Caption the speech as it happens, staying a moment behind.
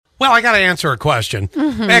Well, I got to answer a question.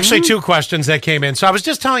 Actually, two questions that came in. So I was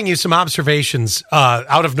just telling you some observations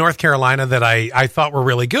out of North Carolina that I thought were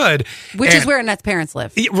really good. Which is where Annette's parents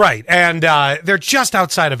live. Right. And they're just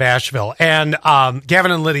outside of Asheville. And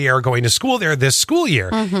Gavin and Lydia are going to school there this school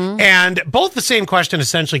year. And both the same question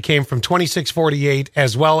essentially came from 2648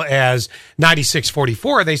 as well as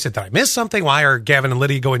 9644. They said, did I miss something? Why are Gavin and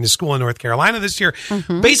Lydia going to school in North Carolina this year?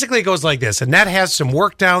 Basically, it goes like this. Annette has some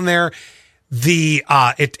work down there.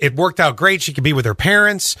 It worked out great. She could be with her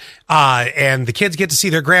parents, and the kids get to see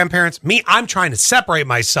their grandparents. Me, I'm trying to separate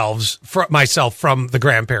myself from the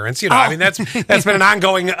grandparents. I mean, that's been an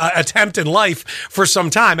ongoing attempt in life for some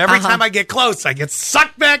time. Every time I get close, I get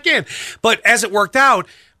sucked back in. But as it worked out,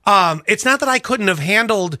 it's not that I couldn't have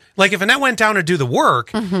handled, like if Annette went down to do the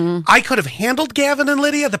work, I could have handled Gavin and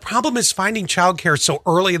Lydia. The problem is finding childcare so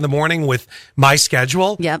early in the morning with my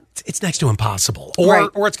schedule. Yep. It's next to impossible.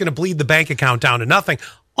 Or it's going to bleed the bank account down to nothing.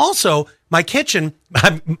 Also, my kitchen,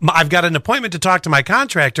 I've got an appointment to talk to my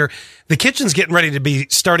contractor. The kitchen's getting ready to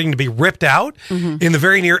starting to be ripped out in the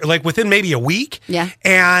very near, like within maybe a week. Yeah.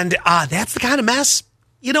 And that's the kind of mess.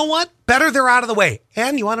 You know what? Better they're out of the way.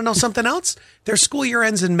 And you want to know something else? Their school year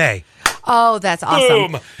ends in May. Oh, that's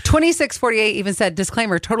awesome. Boom. 2648 even said,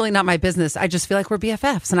 disclaimer, totally not my business. I just feel like we're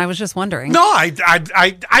BFFs. And I was just wondering. No, I've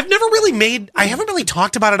never really I haven't really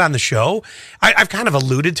talked about it on the show. I've kind of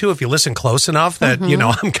alluded to, if you listen close enough, that,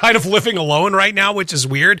 I'm kind of living alone right now, which is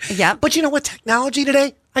weird. Yeah. But you know what? Technology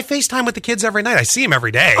today, I FaceTime with the kids every night. I see them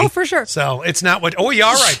every day. Oh, for sure. So it's not what, yeah,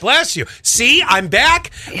 all right, bless you. See, I'm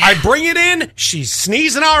back. I bring it in. She's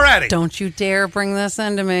sneezing already. Don't you dare bring this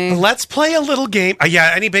into me. Let's play a little game.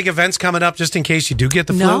 Any big events coming up just in case you do get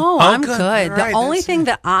the flu? No, I'm good. Right, the only thing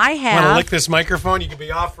that I have... Want to lick this microphone? You can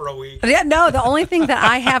be off for a week. Yeah, no, the only thing that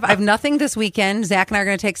I have nothing this weekend. Zach and I are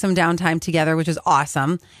going to take some downtime together, which is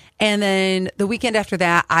awesome. And then the weekend after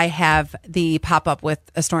that, I have the pop-up with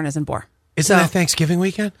Astornas and Boar. Isn't that Thanksgiving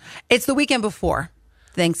weekend? It's the weekend before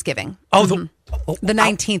Thanksgiving. Oh, the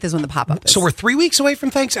 19th is when the pop-up is. So we're 3 weeks away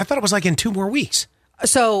from Thanksgiving? I thought it was like in 2 more weeks.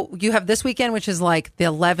 So you have this weekend, which is like the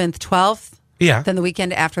 11th, 12th. Yeah. Then the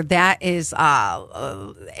weekend after that is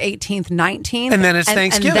 18th, 19th. And then it's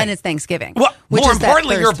Thanksgiving. And then it's Thanksgiving. Well, more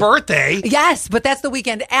importantly, your birthday. Yes, but that's the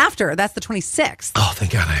weekend after. That's the 26th. Oh,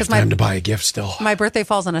 thank God I have time to buy a gift still. My birthday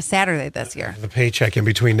falls on a Saturday this year. The paycheck in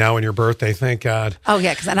between now and your birthday, thank God. Oh,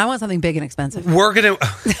 yeah, and I want something big and expensive. We're going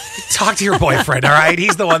to talk to your boyfriend, all right?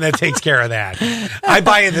 He's the one that takes care of that. I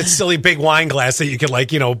buy you this silly big wine glass that you could,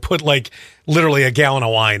 put literally a gallon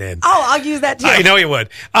of wine in. Oh, I'll use that too. I know you would.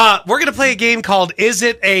 We're going to play a game called was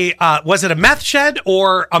it a meth shed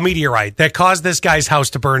or a meteorite that caused this guy's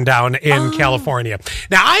house to burn down in California?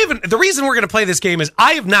 Now, the reason we're going to play this game is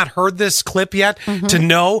I have not heard this clip yet to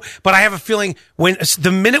know, but I have a feeling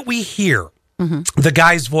the minute we hear the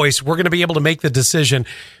guy's voice, we're going to be able to make the decision.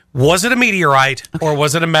 Was it a meteorite or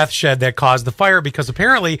was it a meth shed that caused the fire? Because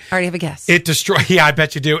apparently... I already have a guess. It destroyed... Yeah, I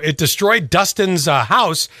bet you do. It destroyed Dustin's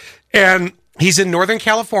house, and he's in Northern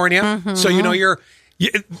California. So, you're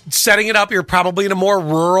setting it up. You're probably in a more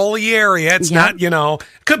rural area. It's not, it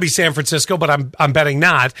could be San Francisco, but I'm betting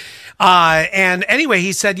not. And anyway,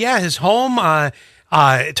 he said, his home,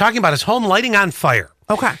 talking about his home lighting on fire.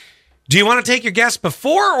 Okay. Do you want to take your guess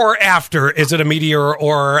before or after? Is it a meteor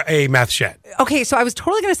or a meth shed? Okay, so I was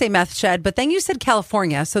totally going to say meth shed, but then you said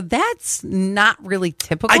California, so that's not really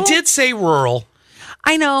typical. I did say rural.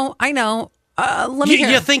 I know. Let me hear.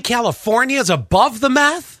 You think California is above the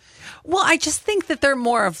meth? Well, I just think that they're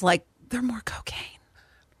more cocaine.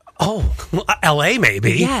 Oh, L.A.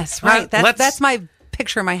 maybe. Yes, right. That's my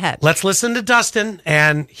picture in my head. Let's listen to Dustin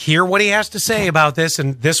and hear what he has to say about this,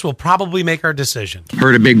 and this will probably make our decision.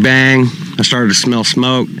 Heard a big bang. I started to smell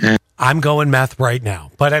smoke. And I'm going meth right now.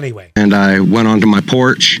 But anyway. And I went onto my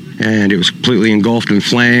porch, and it was completely engulfed in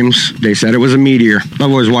flames. They said it was a meteor. I've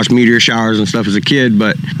always watched meteor showers and stuff as a kid,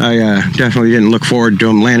 but I definitely didn't look forward to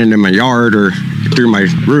them landing in my yard or through my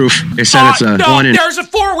roof. They said it's a one in... There's a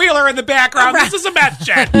four-wheeler in the background. This is a meth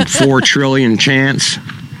shed. 4 trillion chance.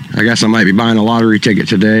 I guess I might be buying a lottery ticket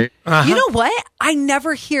today. You know what? I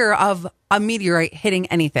never hear of a meteorite hitting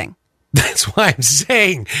anything. That's why I'm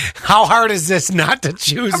saying, how hard is this not to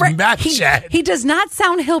choose meth shed? He does not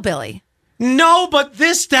sound hillbilly. No, but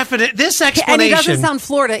this explanation... And he doesn't sound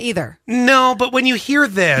Florida either. No, but when you hear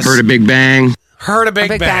this... Heard a big bang. Heard a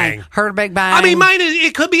big bang. Heard a big bang. I mean,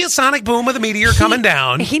 it could be a sonic boom with a meteor coming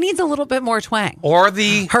down. He needs a little bit more twang. Or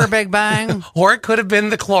the... Heard a big bang. Or it could have been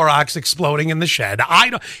the Clorox exploding in the shed.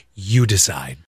 You decide.